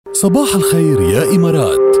صباح الخير يا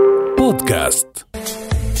إمارات بودكاست.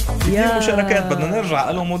 يا مشاركات بدنا نرجع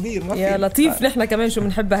قالوا مدير ما يا لطيف. نحن كمان شو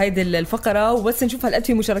بنحبها هيدي الفقرة، وبس نشوف هالقد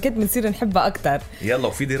في مشاركات بنصير نحبها أكتر. يلا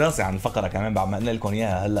وفي دراسة عن الفقرة كمان بعد ما قلنا لكم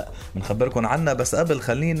إياها هلأ بنخبركم عنها. بس قبل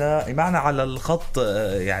خلينا معنا على الخط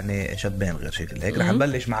يعني شابين غير شكل هيك. رح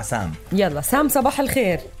نبلش مع سام. يلا سام، صباح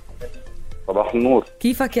الخير. صباح النور.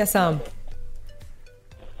 كيفك يا سام؟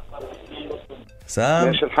 سام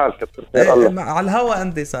ماشي الحال كتر خير الله. على الهوا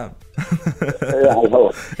أنت سام. ايه على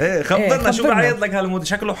الهوا. ايه خبرنا شو بعيط لك هالمود،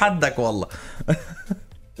 شكله حدك والله.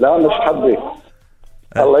 لا مش حدي،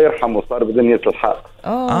 الله يرحمه صار بدنيا الحق.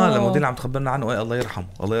 المدير اللي عم تخبرنا عنه. ايه الله يرحمه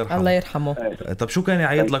الله يرحمه الله يرحمه. طب شو كان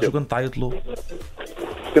يعيط لك؟ شو كنت تعيط له؟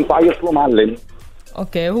 كنت عيط له معلم.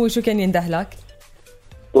 اوكي، هو شو كان ينده لك؟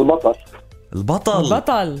 البطل.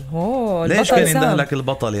 البطل. ليش كان ينده لك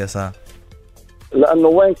البطل يا سام؟ لانه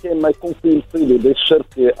وين كان ما يكون في مصيبه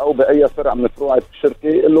بالشركه او باي فرع من فروع الشركه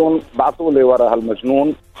لهم بعثوا لي ورا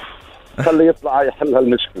هالمجنون خليه يطلع يحل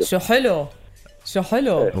هالمشكله. شو حلو شو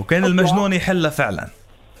حلو. وكان المجنون يحلها فعلا.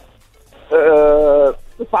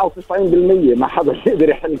 99% ما حدا يقدر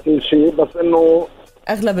يحل كل شيء، بس انه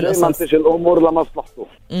اغلب القصص ما تجي الامور لمصلحته.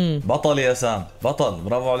 بطل يا سام، بطل،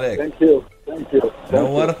 برافو عليك. ثانك يو.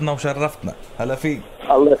 نورتنا وشرفتنا. هلا فيك.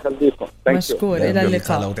 الله يخليكم. مشكور. الى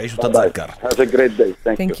اللقاء وتعيشوا تتذكر. هذا جريت داي.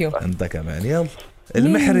 ثانك يو. انت كمان. يلا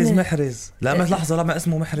محرز. لا ما لحظه، لا ما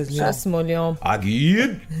اسمه محرز اليوم. شو اسمه اليوم؟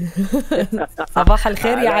 عقيد. صباح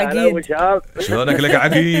الخير يا عقيد. شلونك لك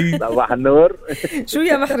عقيد؟ صباح النور. شو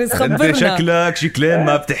يا محرز خبرنا. انت شكلك شكلين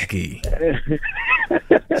ما بتحكي.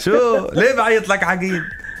 شو ليه بعيط لك عقيد؟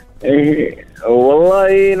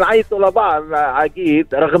 والله نعيطوا لبعض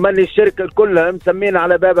عقيد، رغم ان الشركه كلها مسمينا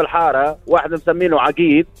على باب الحاره، واحد مسمينه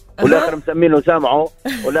عقيد والاخر مسمينه سمعه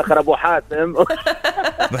والاخر ابو حاتم.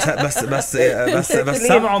 بس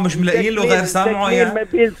سمعه مش ملاقيين له غير سمعه يعني. ما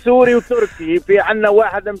بين سوري وتركي، في عنا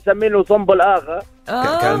واحد مسمينه صنبل اغا.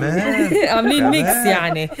 كمان عاملين ميكس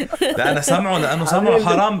يعني. لا انا سمعه لانه سمعه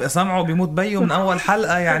حرام، سمعه بيموت بيو من اول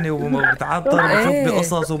حلقه يعني، وبتعطر وبشوف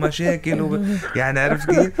بقصص ومشاكل يعني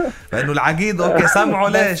عرفت كيف؟ فانه العقيد اوكي سمعه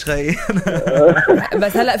ليش خي.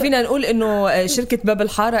 بس هلا فينا نقول انه شركه باب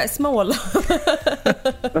الحاره اسمها والله.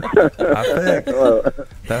 عفاك.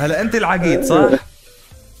 طيب هلا انت العقيد صح؟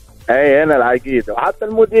 اي انا العقيد، وحتى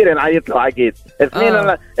المدير نعيط له عقيد.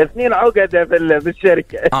 اثنين عقده في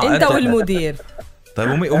الشركه. انت والمدير.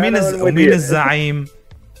 طيب ومين الزعيم؟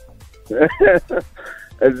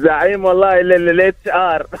 الزعيم والله الاتش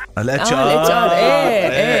ار. الاتش ار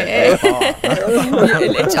ايه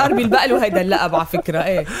الاتش ار بيلبق له هيدا اللقب على فكره.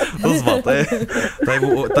 ايه اضبط. ايه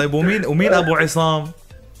طيب ومين ابو عصام؟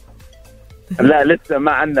 لا لسه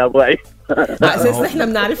ما عنا ابو عصام. على اساس نحن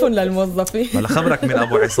بنعرفهم للموظفين. ما خبرك من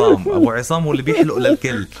ابو عصام. ابو عصام هو اللي بيحلق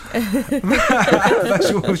للكل.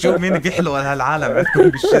 شو مين بيحلق لهالعالم عندكم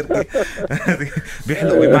بالشركه؟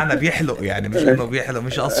 بيحلق بمعنى بيحلق يعني، مش انه بيحلق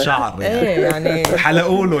مش قص شعر يعني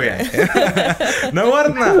حلقوا له يعني.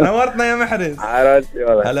 نورتنا يا محرز.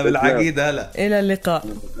 هلا بالعقيد. هلا الى اللقاء.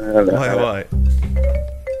 باي.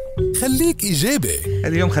 خليك إيجابي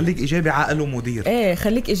اليوم، خليك إيجابي عقل ومدير.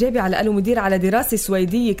 خليك إيجابي على قل ومدير، على دراسة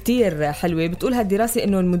سويدية كتير حلوة. بتقول هالدراسة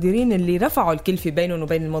إنه المديرين اللي رفعوا الكلفة بينهم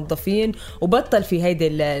وبين الموظفين وبطل في هيدا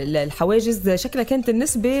الحواجز، شكلها كانت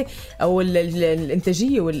النسبة أو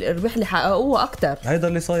الإنتاجية والإرباح اللي حققوها أكتر. هيدا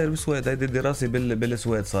اللي صاير بالسويد. هيدي الدراسة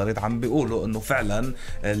بالسويد صارت عم بيقولوا إنه فعلا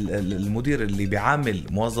المدير اللي بيعامل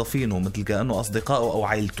موظفينه مثل كأنه أصدقائه أو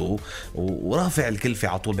عائلته ورافع الكلفة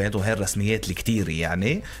على طول بيناتهم، هاي الرسميات الكتير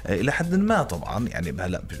يعني إلى حد ما طبعا يعني.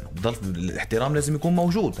 هلا بضل الاحترام لازم يكون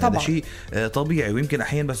موجود، هذا شيء طبيعي. ويمكن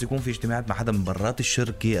أحيانا بس يكون في اجتماعات مع حدا من برات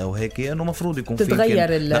الشركة أو هيك إنه مفروض يكون في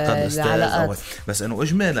تتغير العلاقات. بس إنه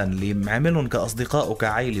إجمالا اللي معاملهم كأصدقاء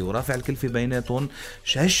وكعائلة ورافع الكلفة بيناتهم،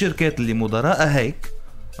 هالشركات اللي مدراءها هيك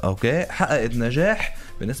اوكي حققت نجاح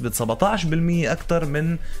بنسبة 17% أكتر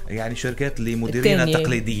من يعني شركات اللي مديرين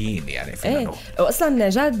تقليديين يعني. وأصلا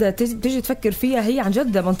جاد تيجي تفكر فيها، هي عن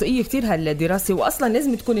جد منطقية كتير هالدراسة، وأصلا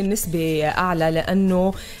لازم تكون النسبة أعلى،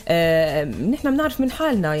 لأنه نحن بنعرف من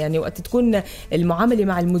حالنا يعني وقت تكون المعاملة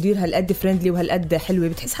مع المدير هالقد فريندلي وهالقد حلوة،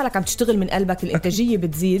 بتحس حالك عم تشتغل من قلبك، الإنتاجية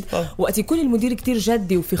بتزيد. وقت يكون المدير كتير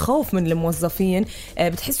جدي وفي خوف من الموظفين،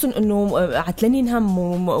 بتحسون إنه عتلانين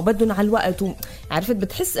هم وبدهم على الوقت، عرفت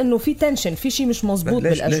بتحس إنه في تنشن، في شيء مش مزبوط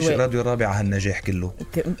بالاجواء. ليش راديو الرابعه هالنجاح كله؟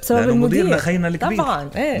 بسبب المدير. مديرنا خينا الكبير طبعا.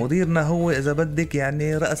 مديرنا هو اذا بدك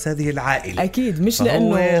يعني راس هذه العائله اكيد، مش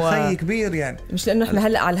لانه خي كبير يعني، مش لانه احنا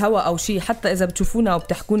هلا على الهواء او شيء. حتى اذا بتشوفونا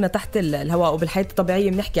وبتحكونا تحت الهواء وبالحياه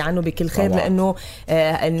الطبيعيه بنحكي عنه بكل خير طبعا. لانه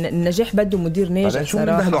النجاح بده مدير ناجح شو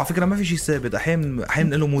بنبهله. على فكره ما في شيء ثابت،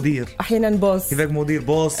 احيانا له مدير، احيانا بوس، كيفك مدير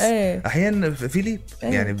بوس، احيانا فيليب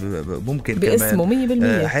يعني ممكن باسمه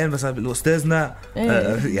 100%. احيانا مثلا الاستاذنا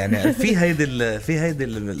يعني في هيدي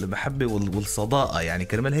المحبه والصداقه يعني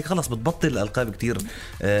كرمال هيك خلص بتبطل الالقاب كتير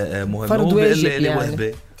مهمه وبقل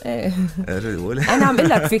الوهبه. انا عم اقول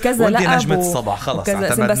لك في كذا لقب نجمة الصباح خلص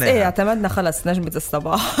اعتمدناها، بس اعتمدنا خلص نجمة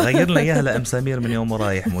الصباح. غيرنا اياها لأم سمير من يوم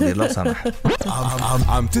ورايح مدير لو سمح.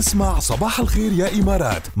 عم تسمع صباح الخير يا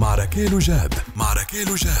إمارات مع ركيل وجاد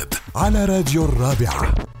على راديو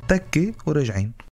الرابعة. تكي ورجعين.